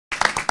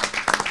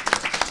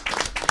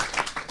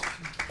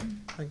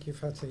Thank you,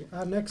 Fatih.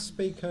 Our next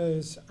speaker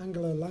is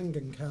Angela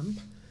Langenkamp,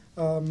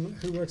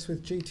 who works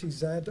with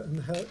GTZ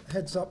and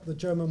heads up the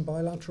German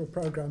bilateral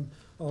program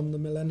on the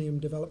Millennium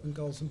Development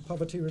Goals and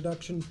poverty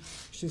reduction.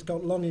 She's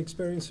got long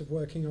experience of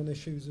working on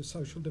issues of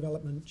social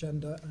development,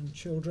 gender and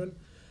children.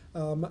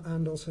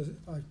 And also,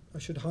 I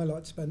should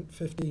highlight, spent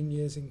 15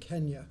 years in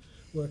Kenya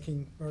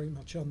working very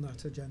much on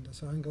that agenda.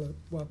 So Angela,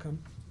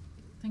 welcome.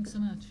 Thanks so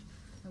much.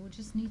 I would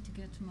just need to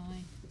get to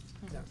my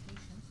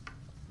presentation.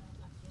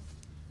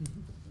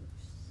 Mm-hmm.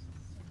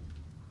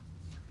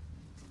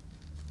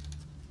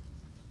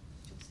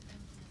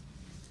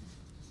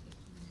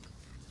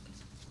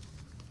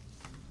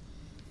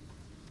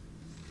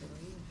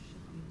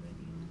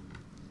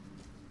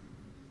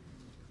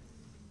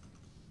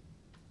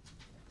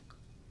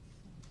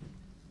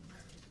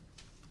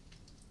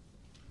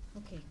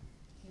 Okay,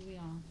 here we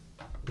are.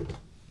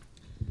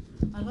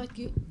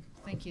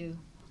 Thank you.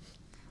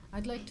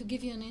 I'd like to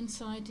give you an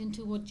insight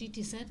into what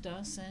GTZ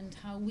does and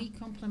how we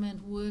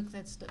complement work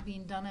that's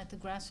being done at the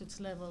grassroots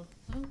level,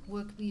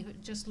 work we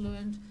just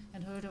learned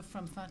and heard of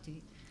from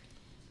Fatih.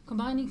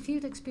 Combining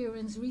field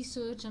experience,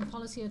 research and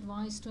policy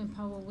advice to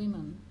empower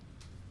women.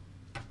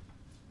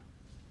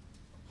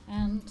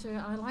 And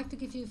I'd like to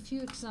give you a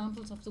few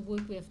examples of the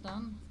work we have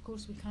done. Of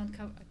course,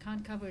 I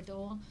can't cover it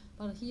all,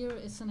 but here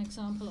is an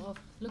example of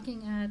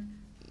looking at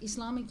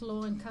Islamic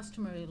law and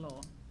customary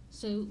law.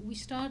 So we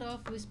start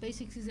off with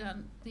basically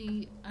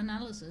the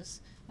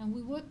analysis, and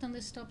we worked on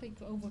this topic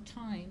over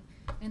time,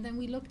 and then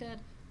we looked at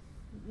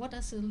what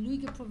does a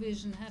legal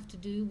provision have to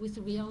do with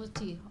the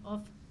reality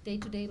of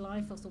day-to-day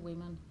life of the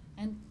women.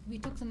 And we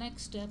took the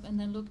next step and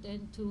then looked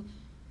into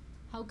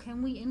how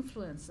can we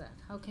influence that?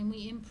 How can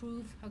we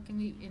improve? How can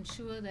we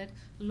ensure that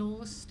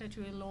laws,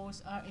 statutory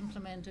laws, are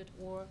implemented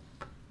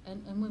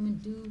and women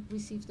do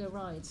receive their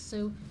rights?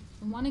 So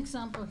one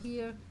example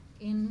here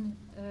in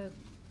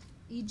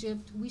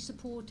Egypt, we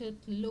supported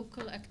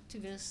local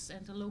activists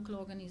and a local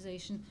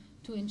organization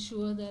to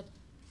ensure that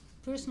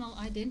personal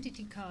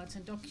identity cards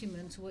and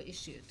documents were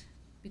issued,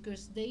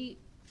 because they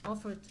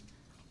offered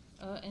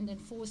and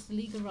enforced the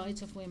legal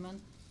rights of women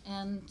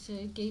and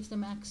gave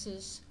them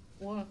access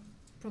or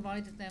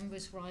provided them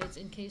with rights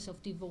in case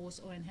of divorce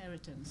or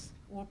inheritance,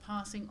 or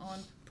passing on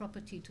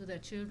property to their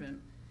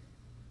children.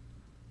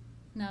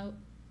 Now,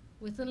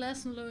 with the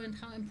lesson learned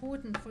how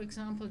important, for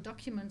example,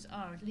 documents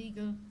are,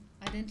 legal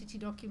identity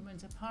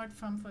documents, apart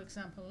from, for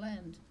example,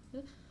 land,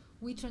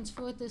 we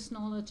transferred this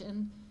knowledge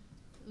and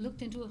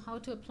looked into how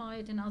to apply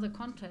it in other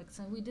contexts.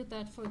 And we did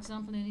that, for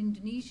example, in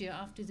Indonesia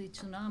after the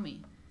tsunami,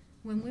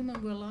 when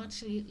women were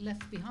largely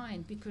left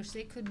behind because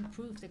they couldn't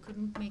prove, they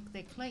couldn't make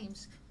their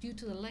claims due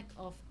to the lack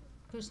of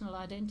personal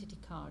identity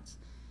cards.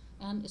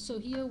 And so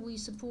here we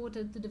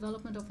supported the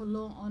development of a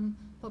law on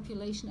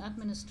population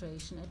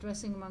administration,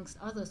 addressing, amongst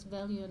others,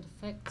 value and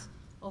effects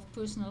of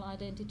personal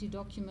identity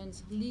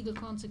documents, legal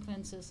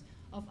consequences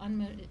of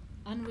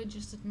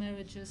unregistered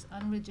marriages,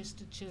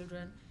 unregistered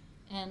children,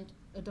 and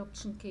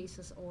adoption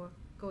cases, or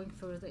going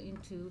further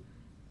into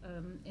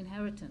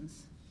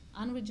inheritance.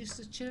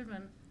 Unregistered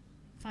children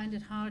find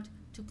it hard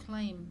to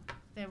claim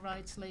their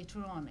rights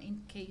later on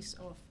in case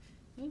of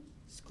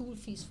school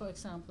fees, for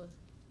example,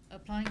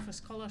 applying for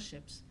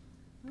scholarships.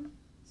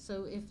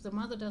 So if the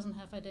mother doesn't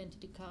have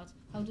identity cards,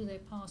 how do they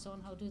pass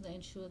on? How do they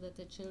ensure that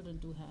their children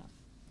do have?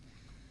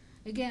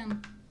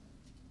 Again,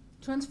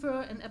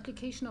 transfer and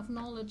application of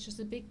knowledge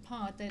is a big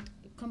part that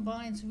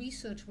combines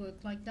research work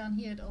like done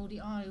here at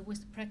ODI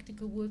with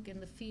practical work in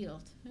the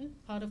field.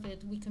 Part of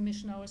it we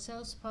commission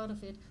ourselves, part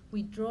of it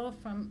we draw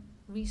from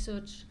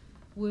research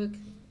work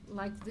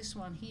like this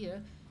one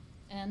here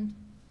and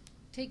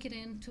take it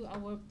into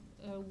our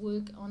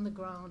work on the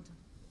ground.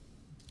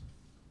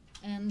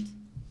 And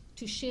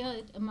to share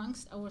it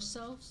amongst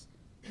ourselves,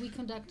 we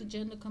conduct a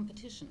gender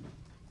competition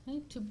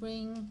to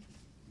bring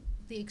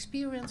the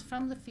experience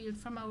from the field,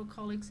 from our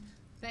colleagues,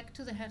 back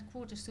to the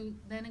headquarters, so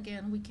then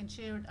again we can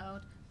share it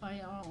out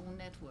by our own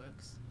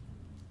networks.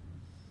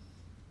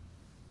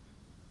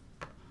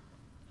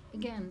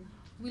 Again,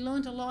 we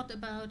learned a lot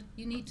about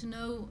you need to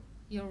know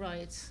your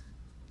rights,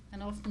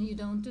 and often you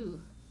don't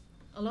do.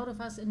 A lot of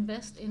us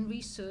invest in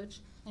research,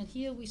 and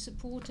here we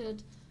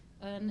supported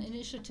an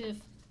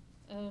initiative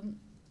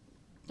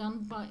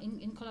done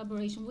in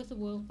collaboration with the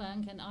World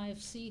Bank and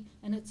IFC,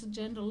 and it's a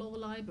gender law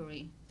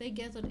library. They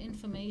gathered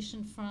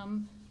information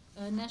from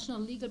national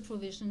legal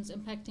provisions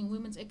impacting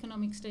women's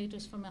economic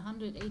status from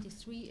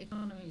 183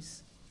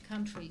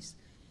 countries.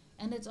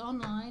 And it's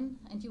online,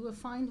 and you will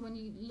find when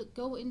you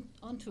go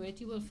onto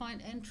it, you will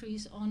find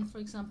entries on, for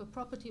example,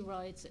 property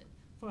rights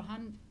for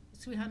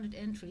 300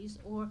 entries,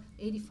 or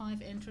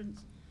 85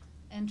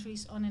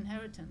 entries on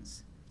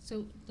inheritance.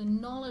 So the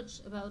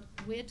knowledge about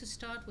where to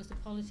start with the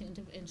policy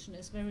intervention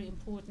is very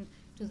important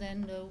to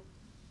then know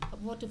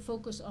what to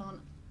focus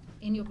on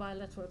in your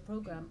bilateral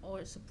program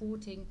or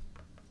supporting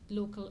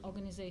local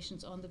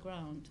organizations on the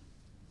ground.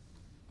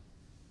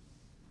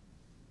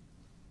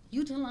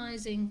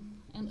 Utilizing,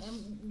 and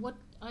what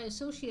I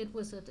associate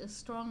with it is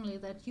strongly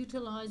that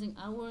utilizing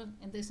our,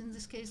 and this in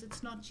this case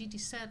it's not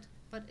GTZ,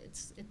 but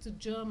it's a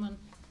German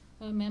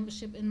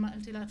membership in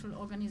multilateral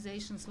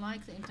organizations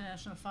like the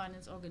International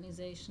Finance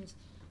Organizations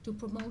to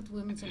promote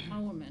women's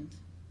empowerment.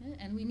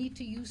 And we need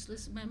to use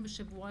this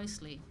membership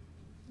wisely.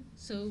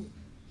 So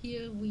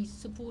here we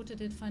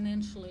supported it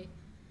financially.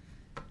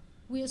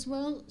 We as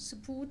well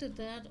supported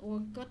that or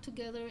got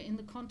together in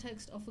the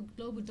context of a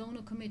global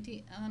donor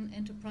committee on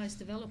enterprise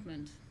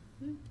development.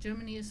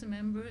 Germany is a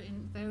member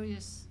in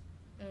various,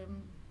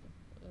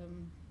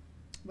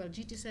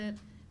 GTZ,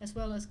 as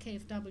well as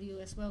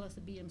KfW, as well as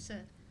the BMZ.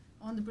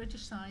 On the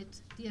British side,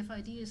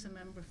 DFID is a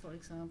member, for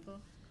example.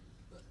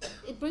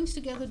 It brings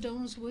together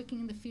donors working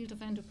in the field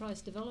of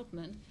enterprise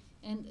development,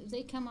 and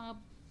they come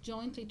up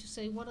jointly to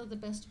say what are the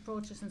best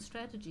approaches and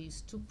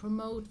strategies to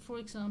promote, for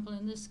example,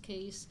 in this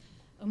case,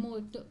 a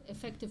more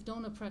effective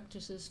donor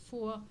practices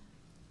for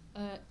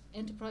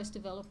enterprise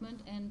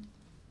development. And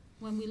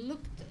when we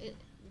looked at,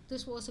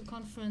 this was a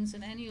conference,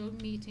 an annual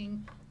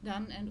meeting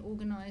done and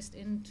organized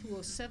in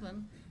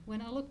 2007.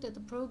 When I looked at the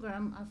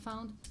program, I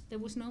found there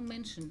was no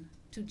mention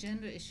to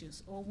gender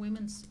issues or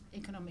women's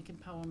economic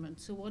empowerment.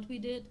 So what we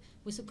did,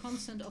 with the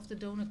consent of the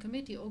donor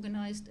committee,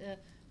 organized a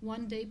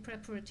one-day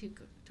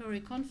preparatory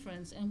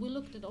conference, and we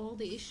looked at all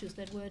the issues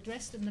that were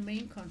addressed in the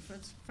main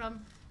conference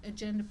from a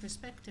gender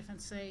perspective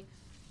and say,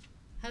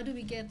 how do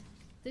we get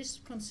these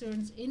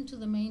concerns into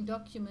the main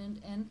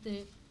document and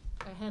the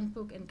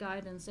handbook and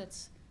guidance that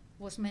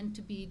was meant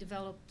to be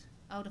developed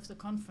out of the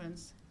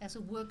conference as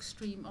a work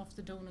stream of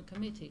the donor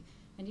committee.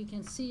 And you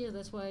can see here,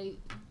 that's why I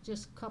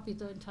just copied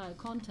the entire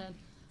content.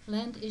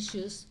 Land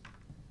issues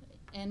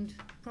and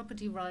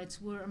property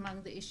rights were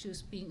among the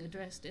issues being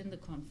addressed in the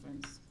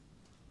conference.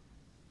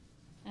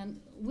 And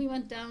we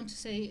went down to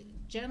say,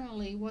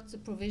 generally, what's the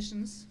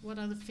provisions, what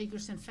are the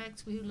figures and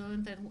facts. We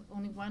learned that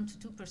only 1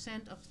 to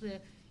 2% of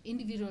the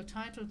individual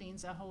title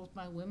deeds are held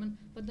by women,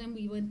 but then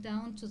we went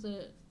down to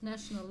the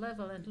national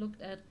level and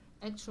looked at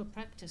actual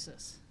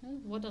practices.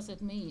 What does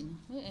it mean?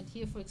 And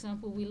here, for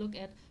example, we look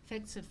at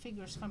facts and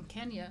figures from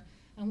Kenya,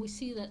 and we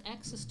see that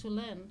access to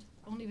land,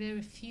 only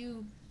very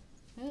few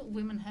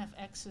women have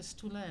access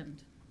to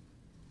land.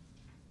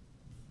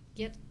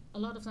 Yet a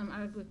lot of them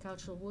are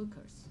agricultural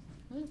workers.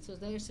 So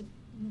there's a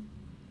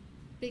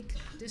big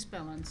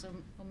disbalance,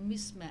 a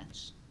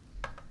mismatch.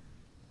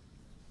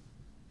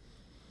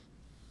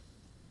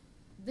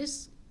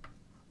 This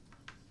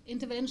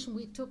intervention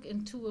we took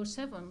in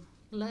 2007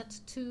 led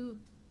to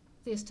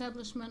the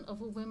establishment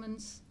of a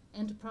women's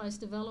enterprise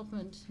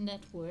development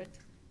network.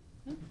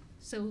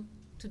 So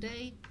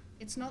today,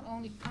 it's not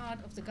only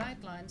part of the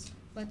guidelines,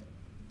 but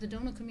the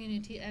donor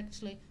community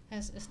actually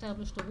has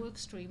established a work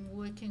stream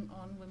working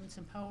on women's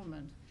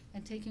empowerment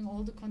and taking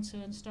all the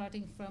concerns,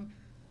 starting from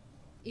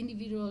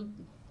individual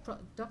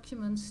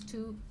documents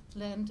to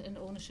land and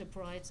ownership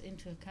rights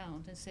into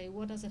account, and say,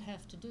 what does it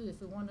have to do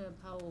if we want to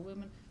empower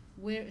women?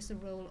 Where is the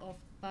role of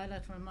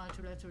bilateral and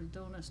multilateral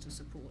donors to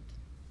support?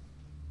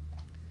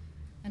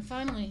 And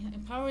finally,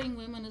 empowering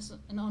women is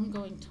an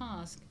ongoing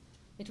task.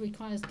 It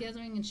requires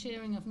gathering and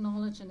sharing of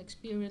knowledge and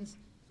experience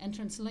and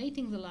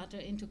translating the latter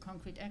into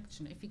concrete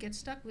action. If we get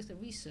stuck with the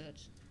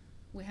research,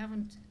 we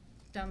haven't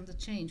done the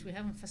change, we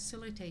haven't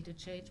facilitated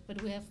change,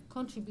 but we have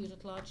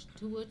contributed large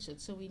towards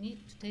it. So we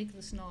need to take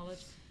this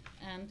knowledge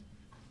and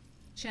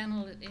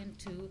channel it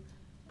into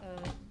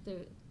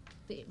the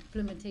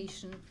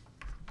implementation,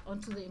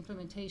 onto the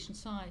implementation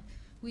side.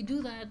 We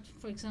do that,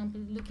 for example,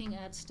 looking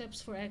at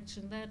steps for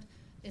action. That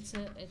it's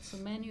a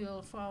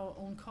manual for our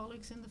own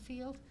colleagues in the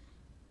field.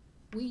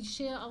 We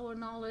share our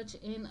knowledge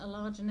in a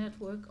large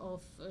network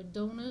of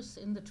donors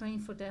in the Train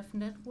for Deaf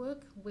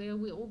network, where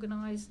we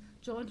organize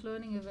joint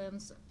learning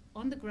events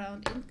on the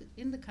ground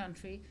in the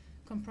country,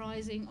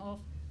 comprising of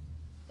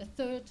a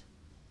third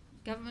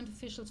government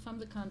officials from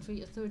the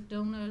country, a third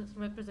donor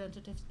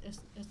representatives,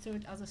 a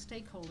third other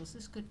stakeholders.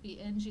 This could be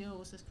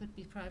NGOs, this could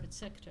be private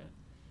sector.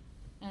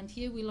 And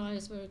here we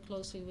liaise very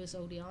closely with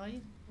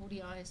ODI.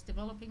 ODI is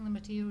developing the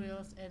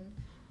materials and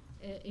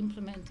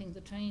implementing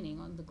the training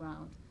on the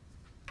ground.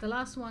 The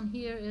last one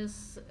here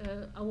is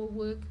our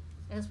work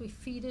as we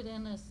feed it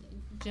in, as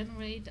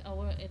generate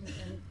our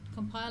and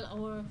compile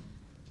our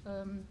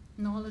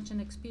knowledge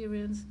and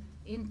experience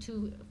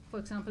into, for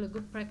example, a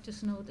good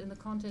practice note in the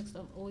context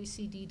of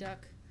OECD DAC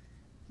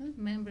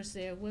members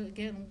there. Well,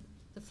 again,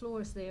 the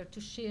floor is there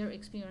to share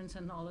experience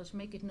and knowledge,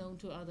 make it known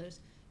to others,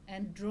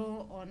 and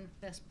draw on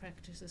best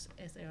practices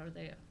as they are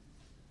there.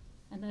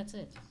 And that's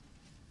it.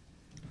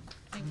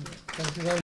 Thank you. Thank you very much.